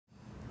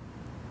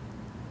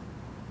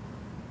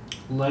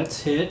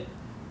let's hit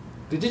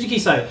the DigiKey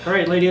site. All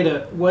right, Lady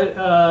Ada, what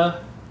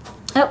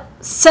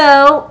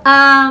So, what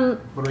are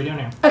we doing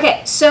here?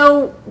 okay,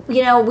 so,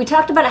 you know, we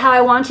talked about how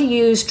I want to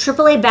use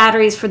AAA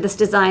batteries for this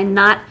design,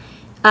 not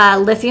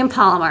lithium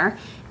polymer.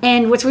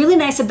 And what's really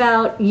nice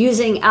about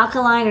using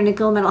alkaline or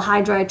nickel metal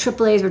hydride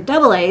AAAs or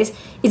AA's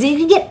is that you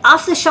can get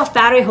off-the-shelf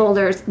battery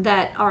holders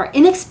that are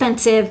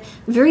inexpensive,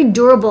 very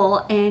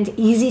durable, and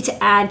easy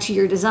to add to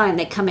your design.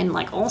 They come in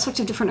like all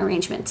sorts of different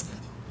arrangements.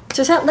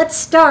 So let's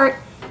start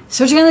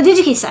searching on the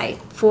DigiKey site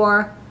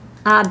for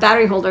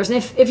battery holders.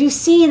 And if you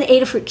see in the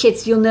Adafruit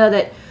kits, you'll know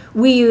that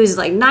we use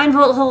like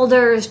 9-volt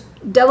holders,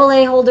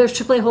 AA holders,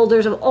 AAA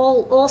holders of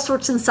all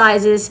sorts and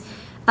sizes.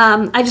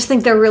 I just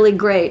think they're really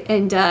great,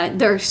 and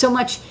they're so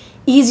much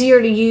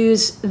easier to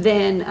use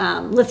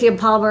than lithium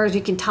polymers.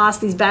 You can toss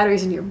these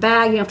batteries in your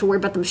bag. You don't have to worry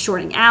about them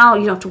shorting out.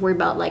 You don't have to worry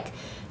about like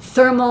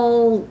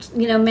thermal,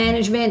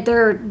 management.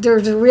 They're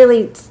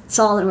really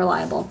solid and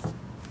reliable.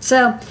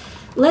 So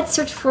let's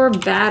search for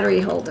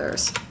battery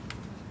holders.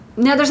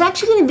 Now there's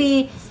actually going to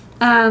be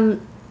a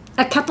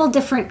couple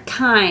different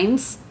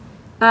kinds.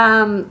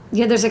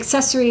 There's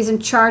accessories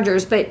and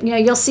chargers, but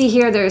you'll see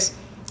here there's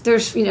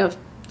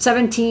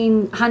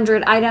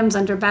 1,700 items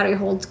under battery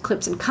holds,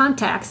 clips, and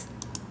contacts.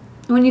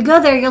 When you go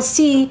there, you'll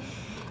see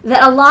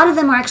that a lot of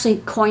them are actually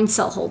coin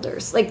cell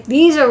holders. Like,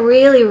 these are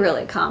really,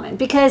 really common,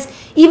 because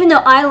even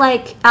though I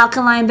like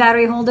alkaline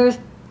battery holders,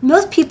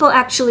 most people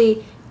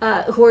actually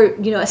who are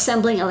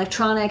assembling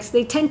electronics,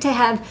 they tend to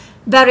have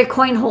battery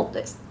coin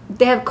holders.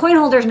 They have coin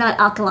holders, not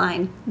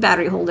alkaline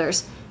battery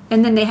holders,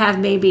 and then they have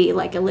maybe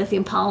like a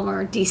lithium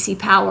polymer DC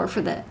power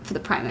for the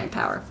primary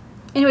power.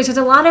 Anyways, there's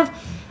a lot of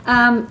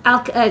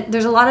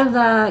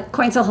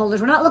coin cell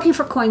holders. We're not looking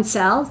for coin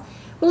cells.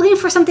 We're looking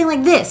for something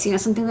like this,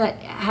 something that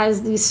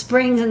has these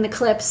springs and the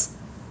clips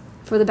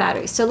for the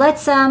batteries. So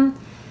let's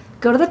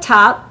go to the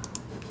top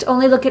to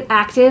only look at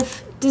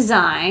active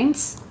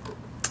designs.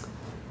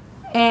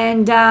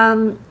 And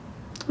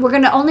we're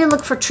going to only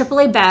look for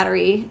AAA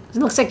battery. It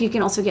looks like you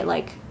can also get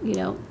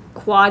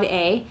quad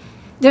A.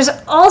 There's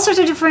all sorts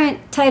of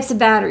different types of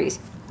batteries.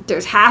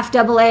 There's half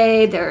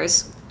AA,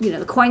 there's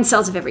the coin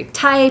cells of every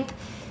type.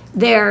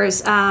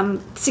 There's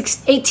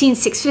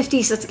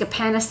 18650, so it's like a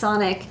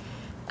Panasonic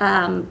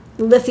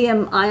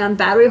lithium ion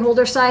battery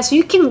holder size. So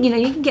you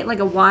can get like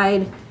a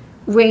wide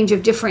range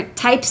of different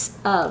types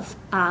of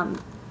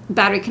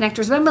battery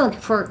connectors, but I'm looking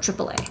for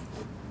AAA.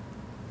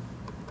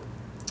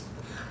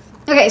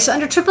 Okay, so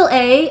under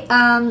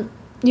AAA,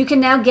 you can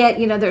now get,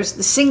 there's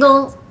the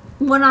single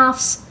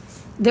one-offs,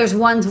 there's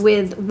ones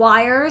with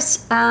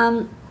wires.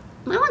 I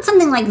want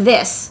something like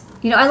this.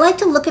 I like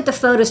to look at the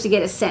photos to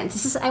get a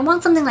sense. I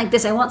want something like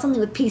this. I want something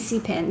with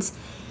PC pins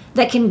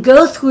that can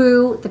go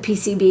through the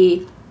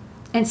PCB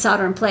and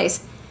solder in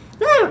place.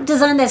 Another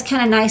design that's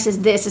kind of nice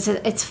is this.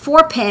 It's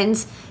 4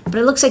 pins, but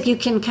it looks like you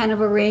can kind of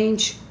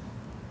arrange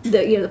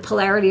the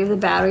polarity of the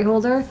battery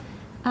holder.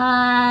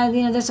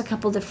 There's a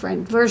couple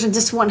different versions.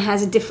 This one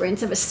has a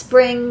difference of a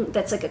spring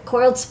that's like a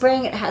coiled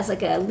spring. It has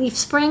like a leaf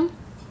spring.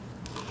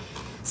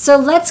 So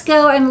let's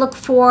go and look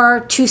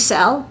for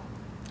 2-cell,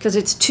 because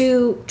it's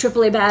 2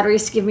 AAA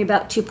batteries to give me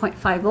about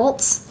 2.5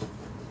 volts.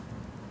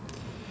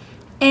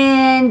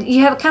 And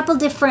you have a couple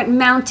different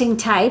mounting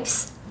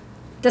types.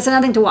 That's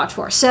another thing to watch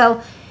for.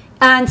 So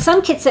on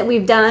some kits that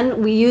we've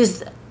done, we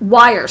use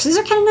wires. These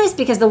are kind of nice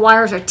because the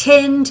wires are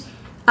tinned.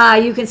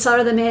 You can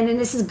solder them in, and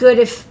this is good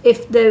if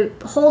the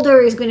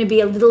holder is going to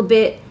be a little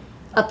bit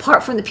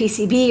apart from the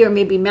PCB, or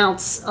maybe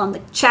mounts on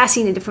the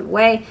chassis in a different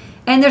way.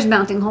 And there's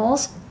mounting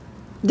holes.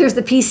 There's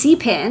the PC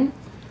pin.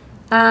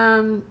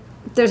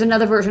 There's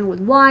another version with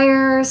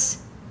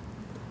wires.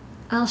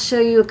 I'll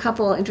show you a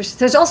couple interesting.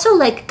 There's also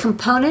like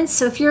components.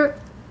 So if you're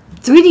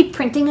 3D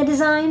printing a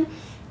design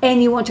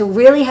and you want to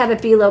really have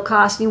it be low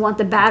cost, and you want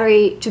the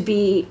battery to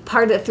be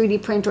part of the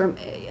 3D print or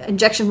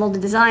injection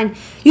molded design,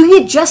 you can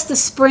get just the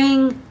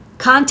spring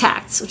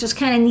contacts, which is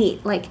kind of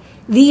neat. Like,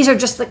 these are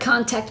just the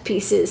contact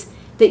pieces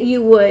that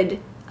you would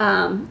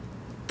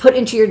put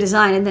into your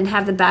design, and then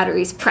have the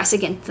batteries press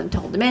against them to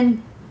hold them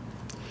in.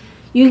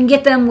 You can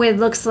get them with,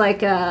 looks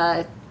like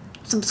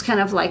some kind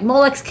of like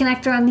Molex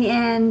connector on the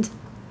end.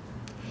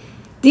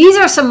 These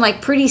are some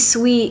like pretty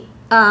sweet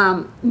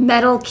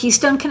metal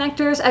keystone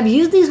connectors. I've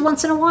used these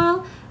once in a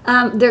while.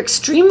 They're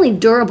extremely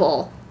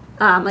durable.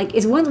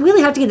 It's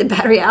really hard to get the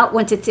battery out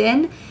once it's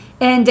in.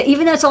 And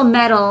even though it's all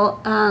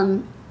metal,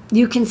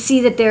 you can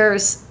see that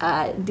there's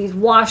these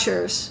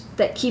washers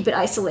that keep it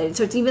isolated.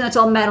 So even though it's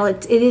all metal,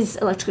 it is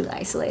electrically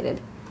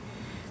isolated.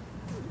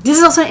 This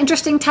is also an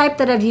interesting type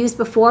that I've used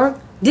before.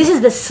 This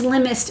is the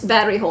slimmest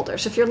battery holder.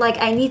 So if you're like,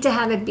 I need to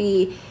have it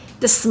be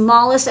the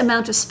smallest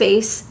amount of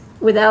space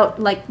without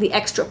like the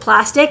extra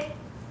plastic,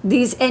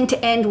 these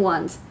end-to-end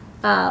ones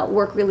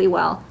work really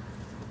well.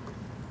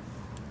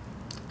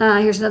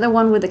 Here's another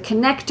one with a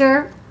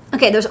connector.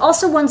 Okay, there's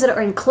also ones that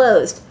are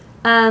enclosed.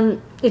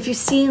 If you've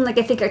seen, like,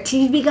 I think our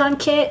TV Gone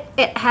kit,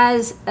 it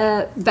has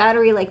a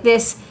battery like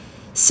this.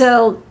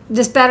 So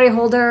this battery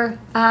holder,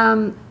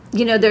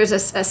 there's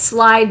a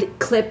slide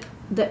clip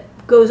that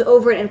goes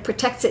over it and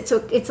protects it,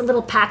 so it's a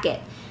little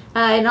packet.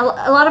 And a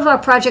lot of our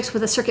projects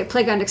with the Circuit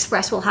Playground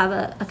Express will have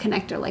a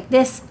connector like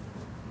this.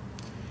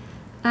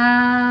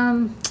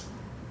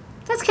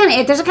 That's kind of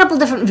it. There's a couple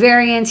different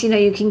variants. You know,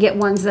 you can get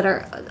ones that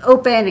are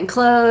open and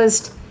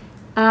closed.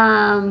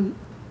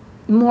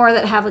 More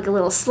that have like a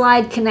little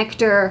slide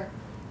connector.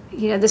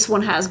 You know, this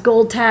one has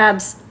gold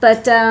tabs.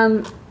 But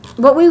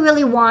what we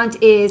really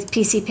want is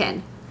PC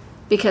pin,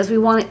 because we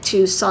want it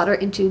to solder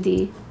into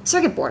the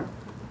circuit board.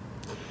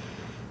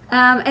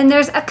 And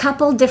there's a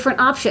couple different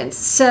options.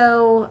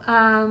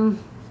 So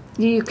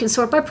you can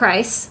sort by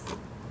price.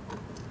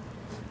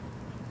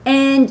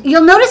 And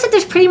you'll notice that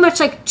there's pretty much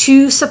like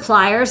two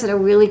suppliers that are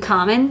really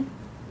common,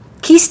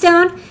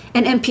 Keystone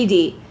and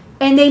MPD.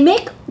 And they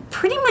make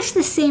pretty much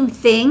the same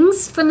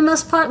things for the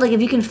most part. Like if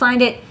you can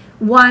find it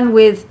one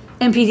with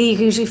MPD, you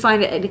can usually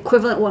find an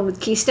equivalent one with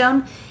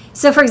Keystone.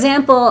 So for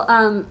example,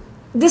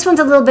 this one's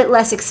a little bit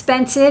less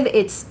expensive.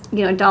 It's,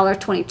 you know,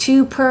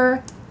 $1.22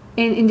 per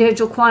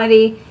individual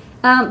quantity.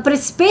 But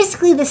it's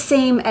basically the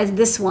same as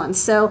this one.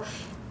 So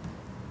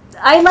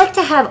I like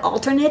to have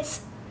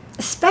alternates,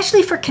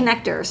 especially for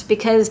connectors,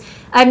 because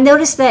I've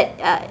noticed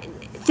that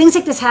things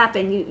like this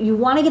happen. You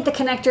want to get the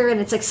connector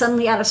and it's like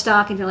suddenly out of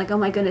stock and you're like, oh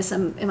my goodness,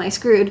 am I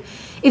screwed?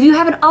 If you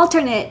have an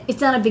alternate, it's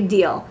not a big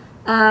deal.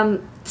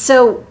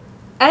 So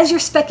as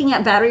you're speccing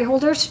out battery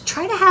holders,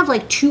 try to have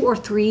like 2 or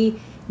 3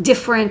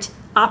 different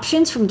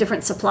options from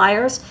different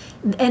suppliers.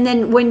 And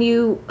then when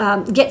you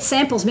get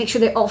samples, make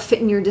sure they all fit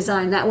in your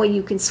design. That way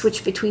you can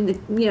switch between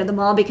them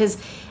all, because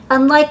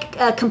unlike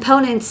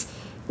components,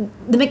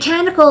 the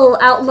mechanical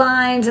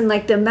outlines and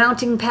like the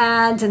mounting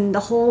pads and the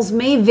holes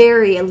may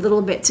vary a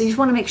little bit. So you just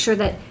want to make sure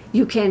that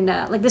you can,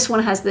 like this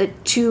one has the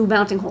 2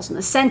 mounting holes in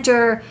the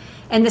center,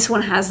 and this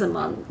one has them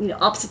on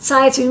opposite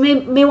sides. So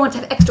you may want to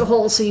have extra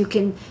holes so you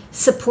can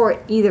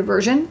support either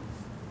version.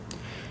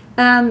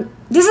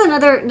 This is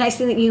another nice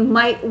thing that you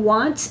might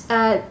want.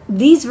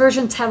 These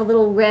versions have a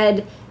little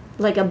red,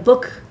 like a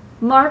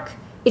bookmark.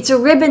 It's a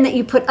ribbon that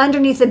you put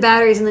underneath the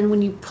batteries, and then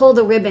when you pull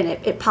the ribbon,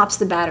 it pops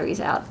the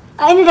batteries out.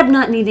 I ended up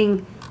not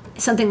needing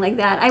something like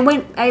that.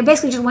 I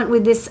basically just went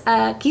with this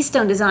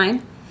Keystone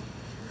design.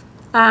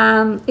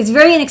 It's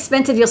very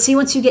inexpensive. You'll see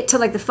once you get to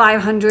like the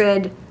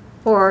 500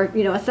 or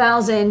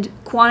 1,000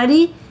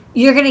 quantity,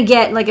 you're gonna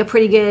get like a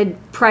pretty good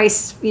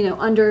price,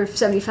 under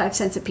 75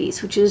 cents a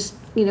piece, which is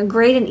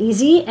great and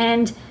easy,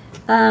 and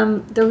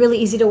they're really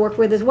easy to work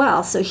with as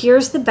well. So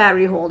here's the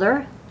battery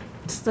holder.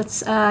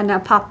 Let's now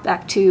pop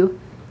back to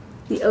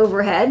the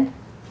overhead.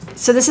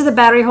 So this is the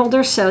battery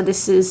holder. So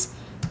this is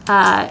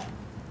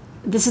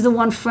the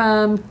one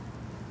from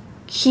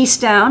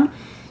Keystone.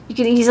 You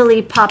can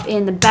easily pop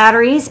in the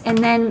batteries, and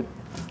then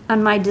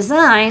on my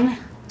design,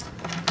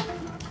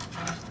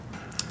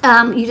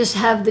 you just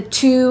have the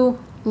 2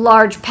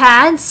 large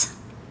pads.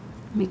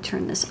 Let me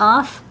turn this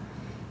off.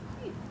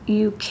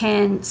 You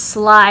can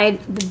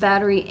slide the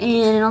battery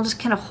in, and I'll just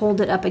kind of hold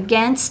it up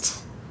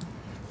against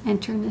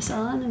and turn this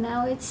on, and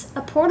now it's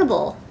a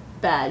portable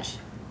badge.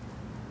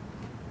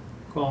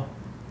 Cool.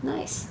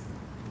 Nice.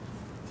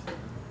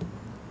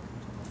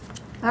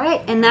 All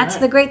right, and that's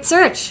the Great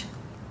Search.